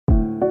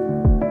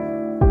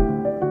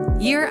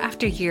Year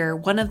after year,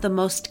 one of the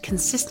most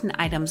consistent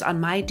items on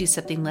my do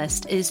something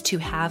list is to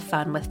have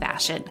fun with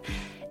fashion.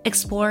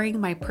 Exploring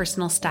my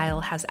personal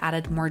style has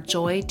added more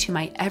joy to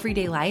my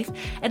everyday life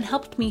and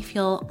helped me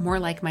feel more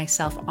like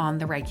myself on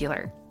the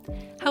regular.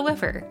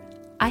 However,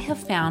 I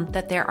have found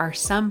that there are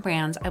some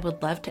brands I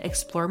would love to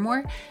explore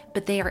more,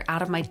 but they are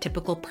out of my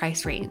typical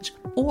price range.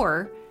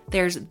 Or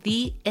there's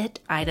the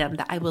it item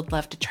that I would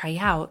love to try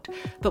out,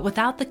 but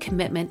without the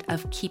commitment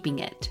of keeping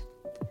it.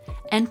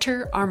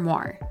 Enter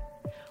Armoire.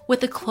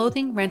 With a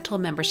clothing rental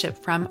membership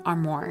from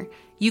Armoire,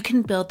 you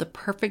can build the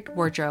perfect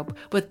wardrobe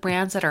with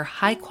brands that are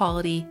high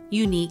quality,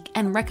 unique,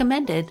 and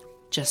recommended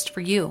just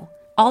for you.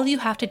 All you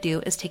have to do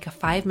is take a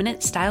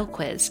 5-minute style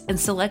quiz and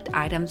select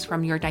items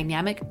from your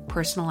dynamic,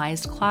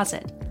 personalized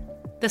closet.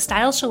 The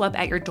styles show up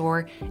at your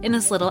door in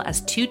as little as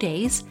 2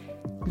 days.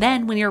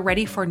 Then, when you're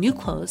ready for new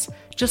clothes,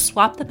 just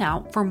swap them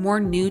out for more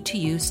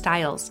new-to-you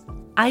styles.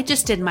 I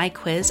just did my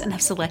quiz and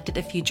have selected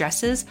a few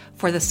dresses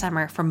for the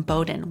summer from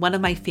Boden, one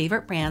of my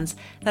favorite brands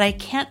that I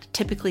can't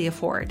typically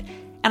afford.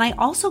 And I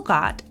also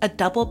got a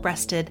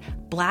double-breasted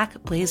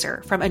black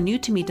blazer from a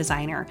new-to-me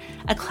designer,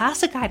 a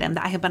classic item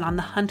that I have been on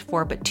the hunt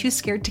for but too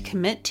scared to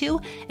commit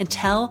to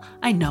until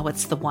I know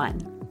it's the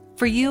one.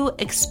 For you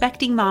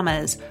expecting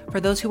mamas, for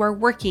those who are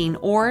working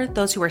or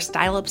those who are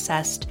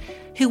style-obsessed,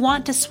 who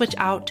want to switch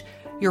out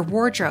your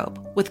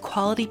wardrobe with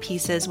quality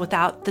pieces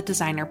without the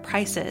designer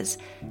prices,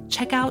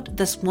 check out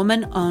this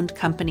woman-owned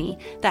company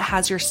that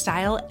has your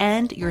style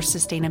and your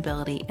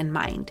sustainability in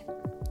mind.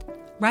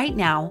 Right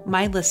now,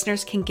 my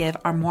listeners can give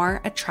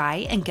Armoire a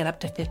try and get up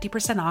to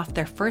 50% off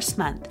their first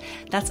month.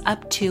 That's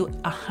up to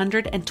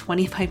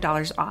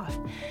 $125 off.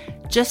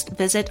 Just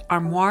visit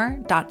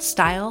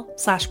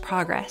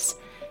armoire.style/progress.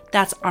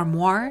 That's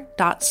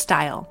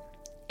armoire.style.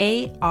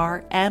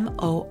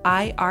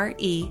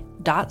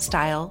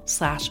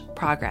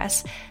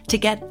 ARMOIRE.style/progress to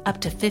get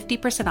up to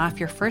 50% off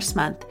your first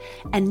month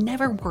and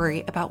never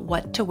worry about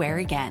what to wear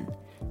again.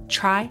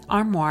 Try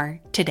Armoire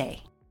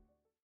today.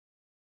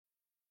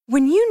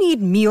 When you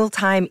need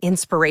mealtime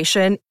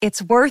inspiration,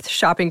 it's worth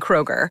shopping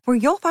Kroger, where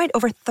you'll find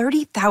over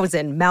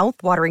 30,000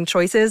 mouth-watering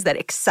choices that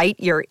excite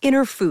your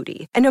inner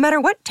foodie. And no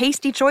matter what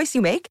tasty choice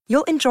you make,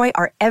 you'll enjoy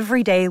our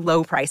everyday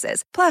low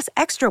prices, plus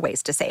extra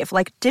ways to save,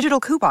 like digital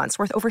coupons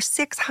worth over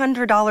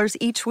 $600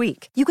 each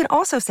week. You can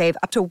also save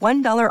up to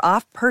 $1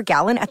 off per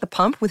gallon at the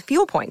pump with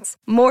fuel points.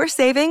 More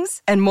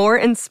savings and more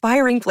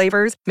inspiring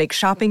flavors make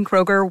shopping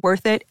Kroger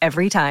worth it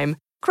every time.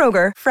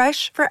 Kroger,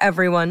 fresh for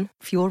everyone.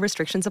 Fuel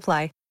restrictions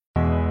apply.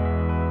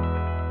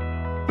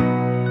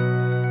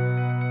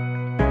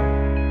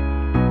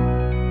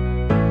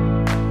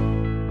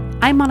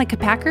 I'm Monica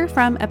Packer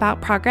from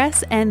About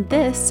Progress, and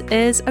this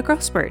is a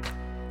Growth Spurt,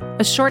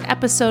 a short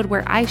episode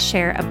where I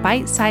share a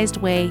bite-sized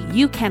way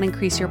you can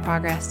increase your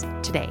progress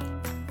today.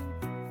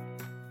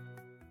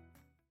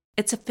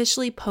 It's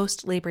officially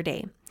post-Labor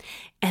Day,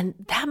 and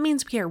that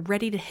means we are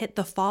ready to hit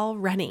the fall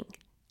running.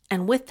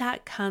 And with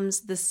that comes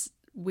this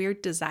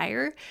weird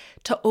desire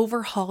to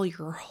overhaul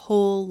your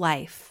whole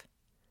life.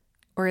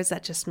 Or is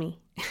that just me?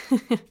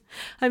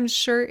 I'm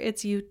sure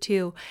it's you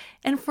too.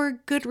 And for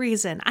good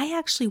reason. I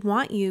actually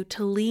want you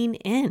to lean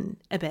in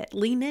a bit,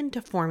 lean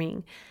into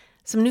forming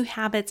some new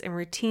habits and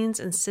routines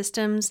and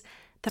systems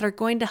that are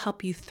going to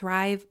help you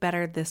thrive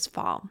better this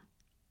fall.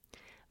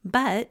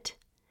 But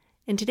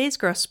in today's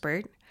Growth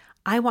Spurt,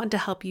 I want to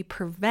help you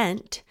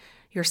prevent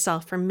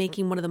yourself from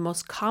making one of the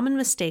most common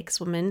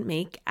mistakes women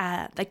make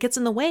that gets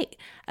in the way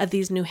of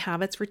these new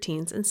habits,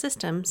 routines, and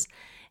systems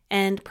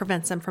and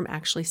prevents them from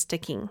actually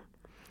sticking.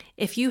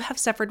 If you have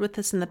suffered with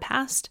this in the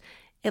past,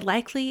 it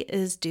likely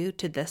is due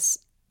to this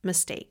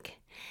mistake.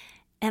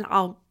 And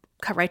I'll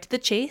cut right to the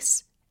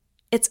chase.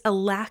 It's a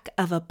lack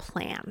of a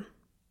plan.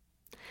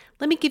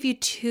 Let me give you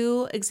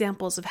 2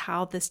 examples of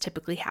how this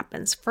typically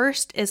happens.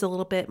 First is a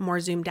little bit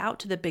more zoomed out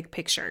to the big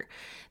picture.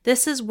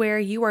 This is where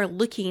you are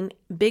looking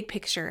big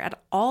picture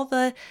at all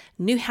the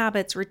new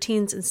habits,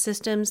 routines, and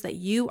systems that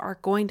you are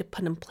going to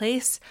put in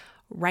place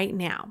right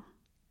now.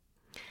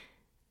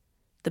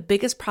 The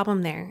biggest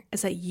problem there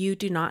is that you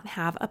do not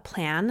have a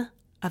plan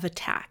of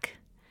attack.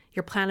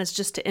 Your plan is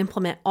just to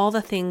implement all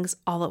the things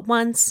all at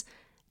once,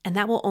 and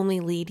that will only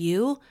lead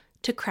you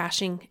to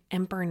crashing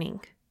and burning,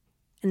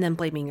 and then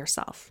blaming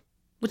yourself,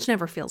 which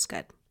never feels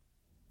good.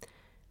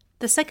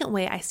 The second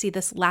way I see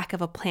this lack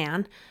of a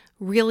plan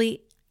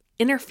really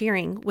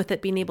interfering with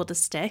it being able to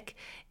stick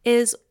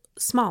is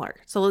smaller.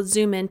 So let's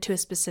zoom into a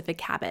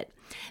specific habit.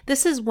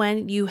 This is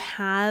when you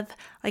have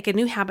like a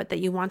new habit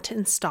that you want to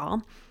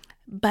install,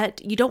 but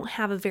you don't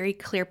have a very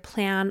clear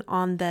plan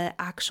on the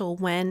actual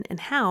when and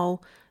how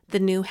the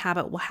new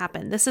habit will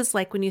happen. This is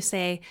like when you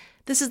say,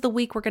 this is the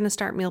week we're going to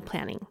start meal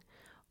planning,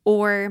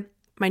 or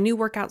my new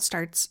workout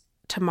starts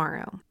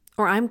tomorrow,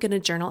 or I'm going to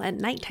journal at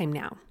nighttime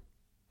now.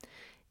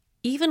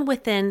 Even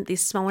within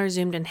these smaller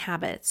zoomed in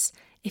habits,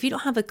 if you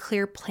don't have a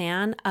clear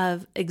plan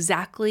of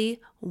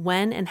exactly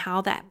when and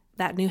how that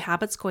new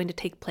habit's going to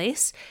take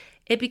place,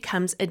 it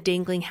becomes a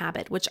dangling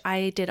habit, which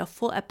I did a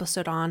full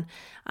episode on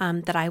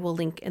that I will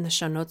link in the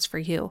show notes for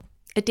you.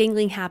 A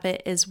dangling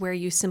habit is where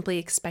you simply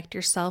expect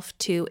yourself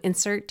to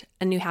insert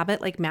a new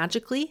habit like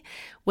magically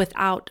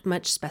without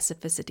much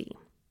specificity.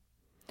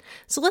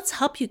 So let's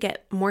help you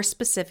get more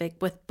specific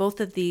with both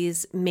of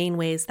these main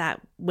ways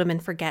that women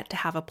forget to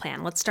have a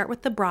plan. Let's start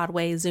with the broad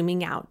way,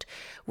 zooming out,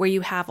 where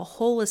you have a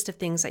whole list of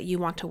things that you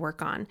want to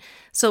work on.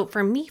 So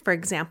for me, for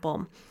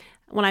example,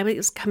 when I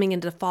was coming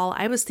into fall,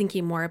 I was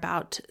thinking more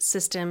about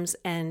systems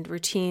and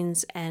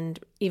routines and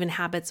even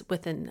habits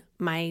within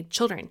my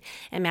children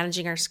and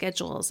managing our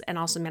schedules and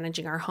also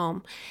managing our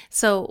home.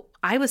 So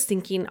I was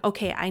thinking,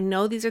 okay, I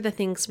know these are the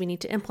things we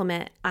need to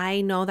implement.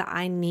 I know that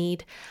I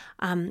need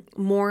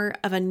more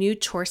of a new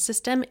chore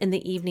system in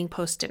the evening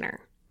post-dinner.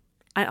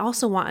 I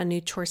also want a new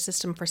chore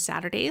system for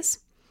Saturdays.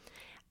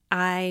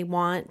 I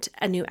want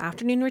a new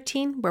afternoon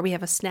routine where we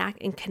have a snack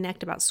and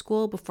connect about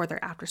school before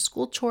their after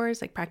school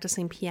chores, like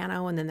practicing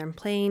piano and then they're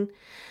playing.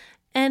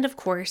 And of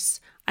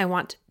course, I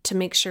want to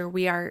make sure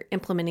we are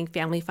implementing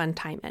family fun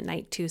time at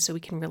night too, so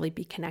we can really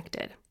be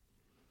connected.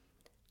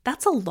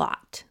 That's a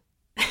lot.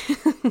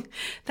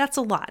 That's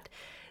a lot.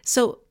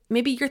 So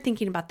maybe you're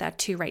thinking about that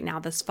too right now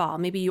this fall.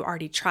 Maybe you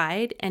already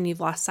tried and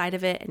you've lost sight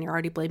of it and you're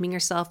already blaming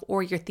yourself,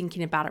 or you're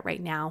thinking about it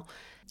right now.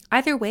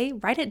 Either way,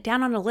 write it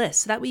down on a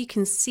list so that way you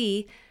can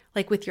see,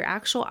 like with your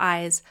actual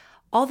eyes,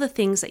 all the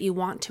things that you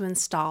want to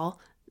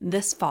install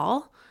this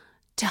fall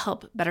to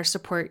help better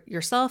support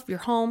yourself, your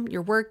home,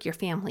 your work, your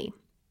family.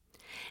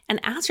 And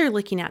as you're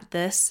looking at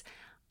this,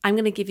 I'm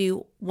going to give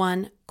you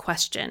one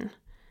question,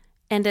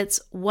 and it's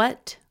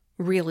what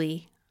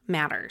really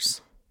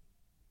matters.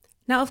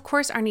 Now, of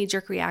course, our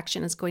knee-jerk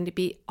reaction is going to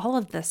be all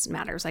of this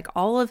matters. Like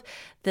all of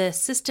the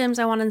systems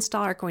I want to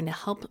install are going to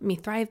help me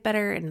thrive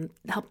better and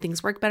help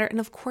things work better. And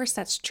of course,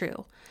 that's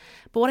true.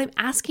 But what I'm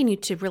asking you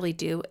to really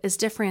do is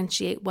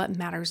differentiate what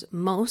matters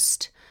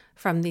most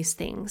from these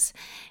things.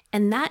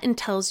 And that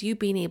entails you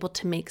being able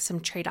to make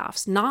some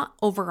trade-offs, not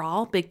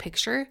overall big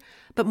picture,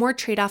 but more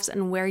trade-offs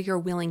and where you're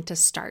willing to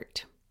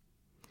start.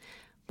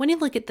 When you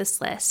look at this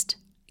list,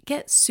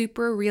 get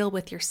super real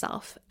with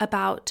yourself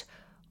about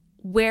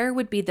where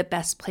would be the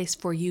best place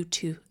for you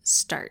to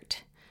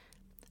start.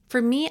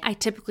 For me, I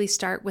typically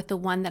start with the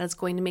one that is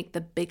going to make the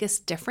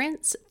biggest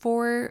difference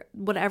for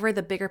whatever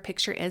the bigger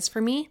picture is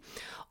for me,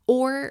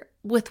 or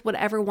with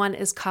whatever one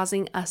is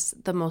causing us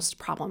the most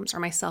problems, or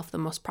myself the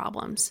most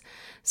problems.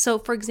 So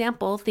for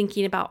example,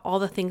 thinking about all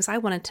the things I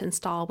wanted to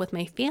install with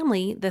my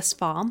family this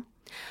fall,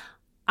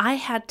 I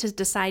had to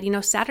decide,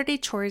 Saturday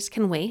chores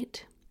can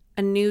wait.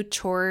 A new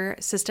chore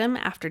system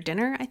after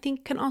dinner, I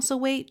think, can also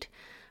wait.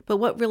 But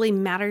what really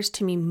matters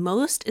to me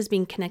most is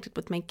being connected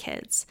with my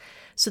kids.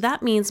 So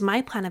that means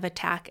my plan of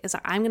attack is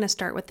I'm going to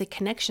start with the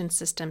connection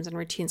systems and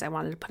routines I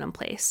wanted to put in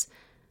place.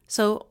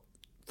 So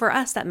for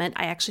us, that meant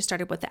I actually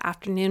started with the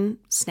afternoon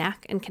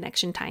snack and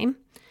connection time.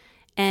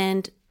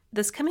 And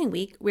this coming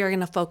week, we are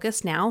going to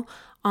focus now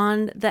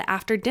on the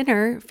after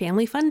dinner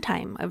family fun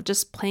time of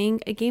just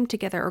playing a game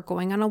together or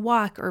going on a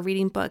walk or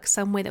reading books,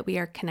 some way that we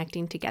are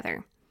connecting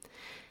together.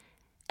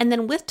 And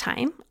then with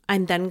time,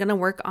 I'm then going to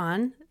work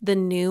on the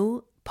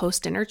new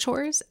post-dinner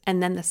chores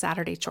and then the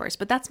Saturday chores.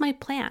 But that's my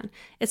plan.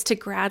 It's to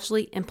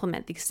gradually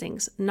implement these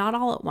things, not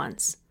all at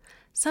once.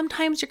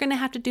 Sometimes you're going to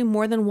have to do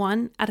more than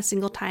one at a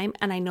single time,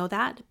 and I know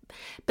that.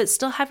 But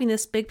still having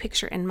this big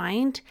picture in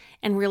mind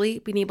and really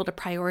being able to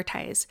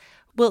prioritize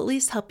will at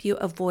least help you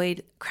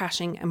avoid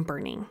crashing and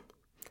burning.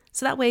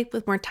 So that way,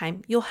 with more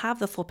time, you'll have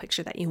the full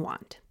picture that you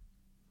want.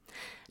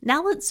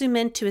 Now let's zoom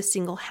into a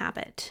single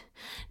habit.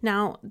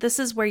 Now, this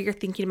is where you're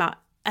thinking about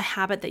a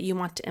habit that you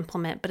want to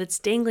implement, but it's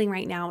dangling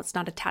right now. It's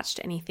not attached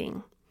to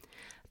anything.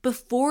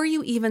 Before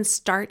you even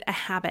start a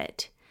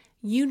habit,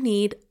 you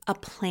need a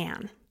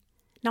plan.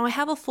 Now, I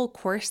have a full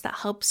course that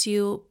helps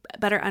you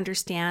better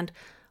understand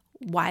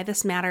why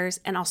this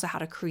matters and also how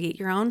to create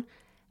your own.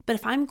 But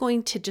if I'm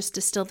going to just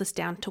distill this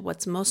down to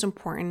what's most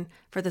important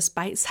for this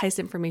bite-sized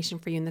information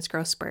for you in this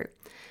growth spurt,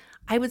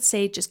 I would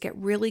say just get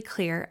really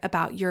clear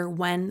about your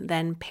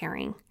when-then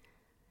pairing.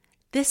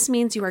 This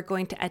means you are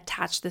going to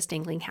attach this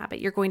dangling habit.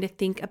 You're going to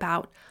think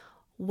about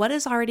what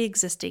is already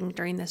existing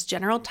during this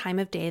general time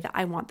of day that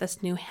I want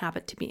this new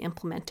habit to be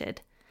implemented.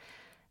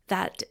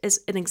 That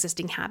is an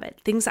existing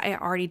habit, things that I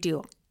already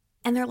do.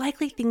 And they're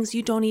likely things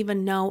you don't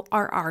even know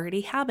are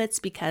already habits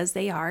because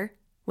they are,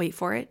 wait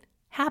for it,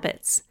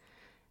 habits.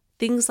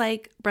 Things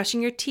like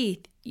brushing your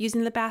teeth,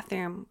 using the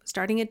bathroom,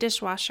 starting a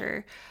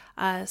dishwasher,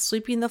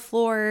 sweeping the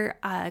floor,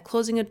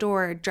 closing a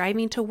door,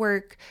 driving to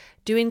work,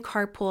 doing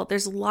carpool.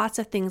 There's lots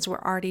of things we're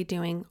already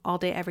doing all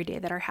day, every day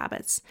that are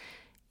habits.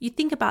 You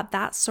think about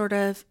that sort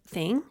of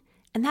thing,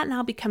 and that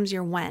now becomes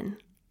your when.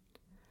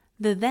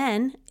 The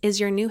then is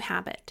your new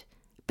habit.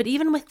 But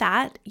even with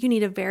that, you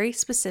need a very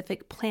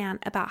specific plan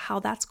about how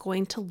that's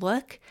going to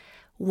look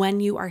when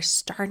you are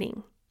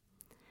starting.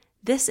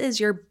 This is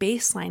your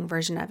baseline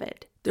version of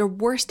it, the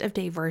worst of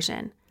day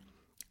version.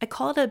 I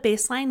call it a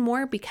baseline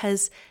more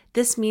because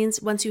this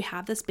means once you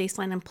have this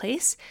baseline in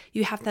place,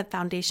 you have the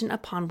foundation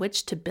upon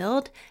which to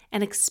build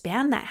and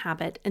expand that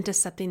habit into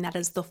something that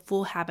is the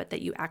full habit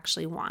that you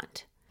actually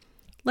want.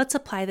 Let's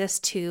apply this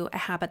to a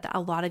habit that a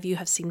lot of you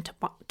have seemed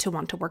to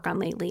want to work on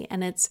lately,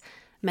 and it's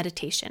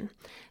meditation.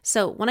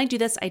 So when I do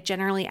this, I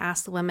generally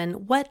ask the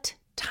women, what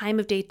time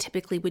of day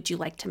typically would you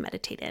like to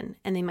meditate in?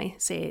 And they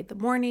might say the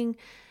morning,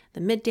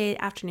 the midday,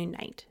 afternoon,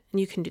 night. And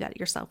you can do that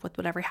yourself with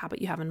whatever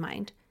habit you have in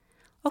mind.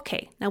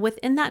 Okay, now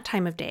within that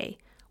time of day,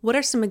 what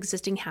are some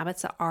existing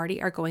habits that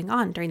already are going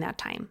on during that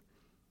time?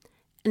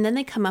 And then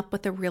they come up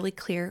with a really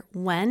clear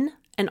when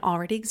an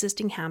already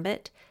existing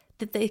habit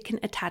that they can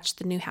attach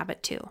the new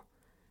habit to.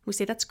 We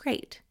say that's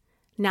great.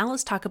 Now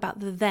let's talk about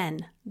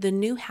the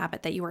new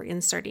habit that you are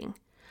inserting.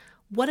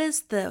 What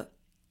is the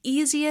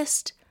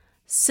easiest,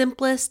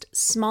 simplest,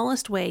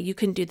 smallest way you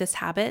can do this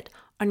habit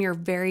on your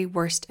very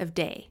worst of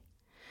day?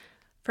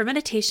 For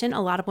meditation,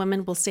 a lot of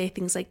women will say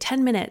things like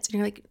 10 minutes, and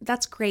you're like,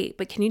 that's great,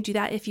 but can you do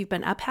that if you've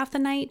been up half the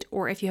night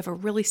or if you have a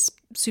really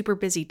super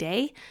busy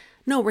day?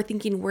 No, we're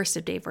thinking worst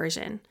of day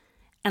version.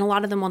 And a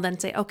lot of them will then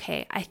say,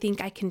 okay, I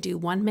think I can do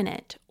 1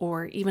 minute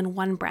or even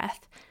one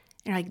breath.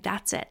 And you're like,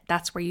 that's it.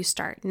 That's where you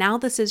start. Now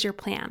this is your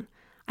plan.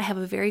 I have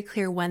a very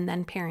clear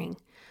when-then pairing.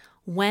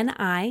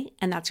 And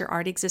that's your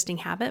already existing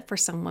habit. For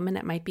some women,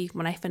 it might be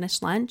when I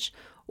finish lunch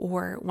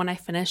or when I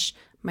finish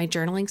my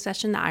journaling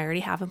session that I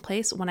already have in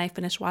place, when I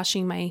finish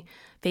washing my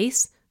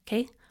face,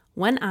 okay?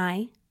 Then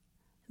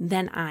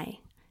I.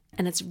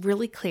 And it's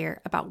really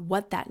clear about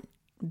what that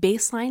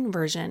baseline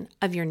version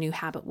of your new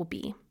habit will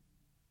be.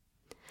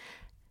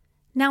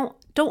 Now,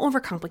 don't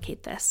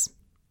overcomplicate this.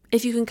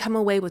 If you can come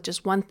away with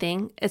just one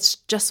thing, it's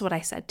just what I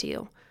said to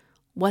you.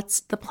 What's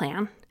the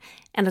plan?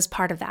 And as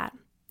part of that,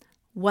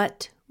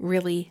 what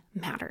really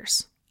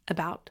matters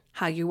about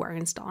how you are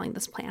installing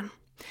this plan?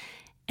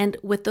 And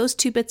with those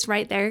 2 bits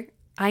right there,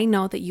 I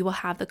know that you will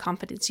have the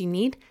confidence you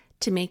need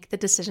to make the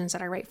decisions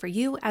that are right for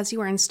you as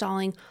you are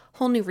installing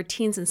whole new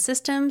routines and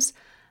systems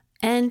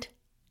and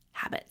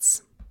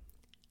habits.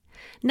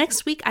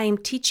 Next week, I am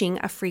teaching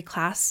a free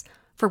class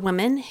for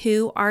women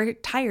who are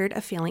tired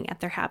of failing at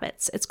their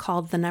habits. It's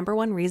called The Number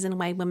One Reason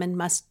Why Women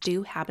Must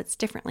Do Habits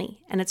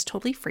Differently, and it's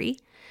totally free.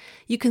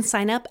 You can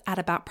sign up at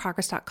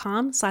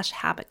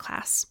aboutprogress.com/habit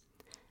class.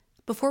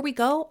 Before we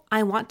go,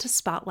 I want to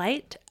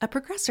spotlight a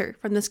progressor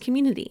from this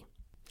community.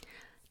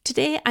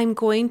 Today, I'm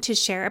going to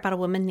share about a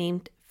woman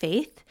named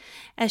Faith,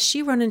 as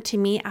she wrote into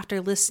me after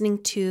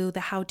listening to the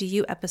How Do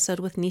You episode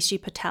with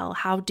Nishi Patel,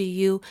 How Do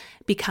You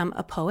Become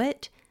a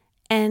Poet?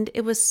 And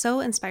it was so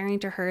inspiring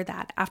to her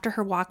that after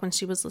her walk, when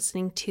she was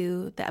listening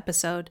to the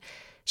episode,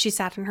 she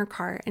sat in her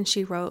car and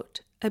she wrote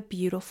a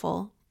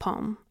beautiful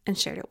poem and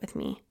shared it with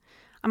me.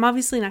 I'm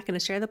obviously not going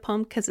to share the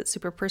poem because it's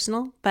super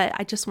personal, but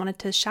I just wanted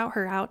to shout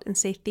her out and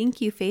say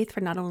thank you, Faith, for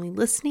not only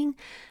listening,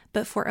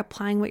 but for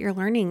applying what you're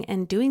learning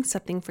and doing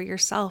something for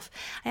yourself.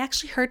 I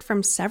actually heard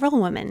from several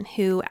women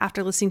who,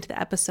 after listening to the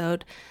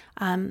episode,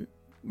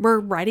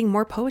 were writing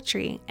more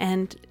poetry,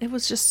 and it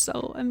was just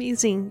so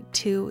amazing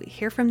to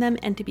hear from them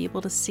and to be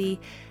able to see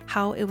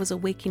how it was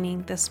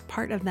awakening this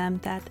part of them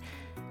that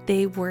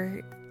they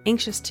were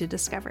anxious to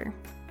discover.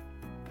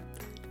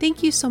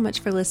 Thank you so much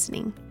for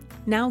listening.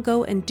 Now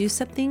go and do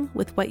something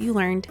with what you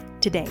learned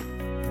today.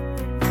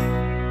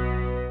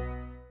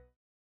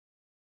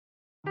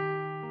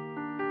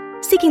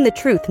 Seeking the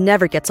truth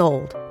never gets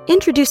old.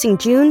 Introducing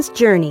June's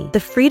Journey, the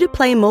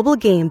free-to-play mobile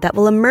game that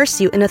will immerse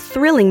you in a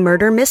thrilling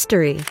murder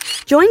mystery.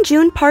 Join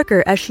June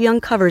Parker as she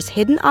uncovers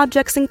hidden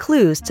objects and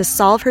clues to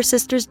solve her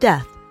sister's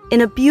death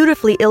in a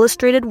beautifully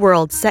illustrated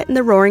world set in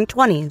the Roaring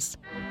 '20s.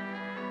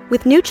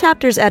 With new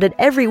chapters added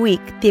every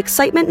week, the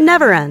excitement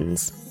never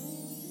ends.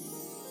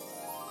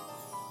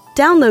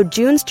 Download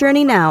June's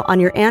Journey now on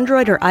your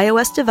Android or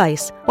iOS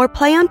device, or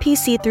play on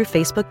PC through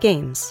Facebook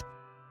Games.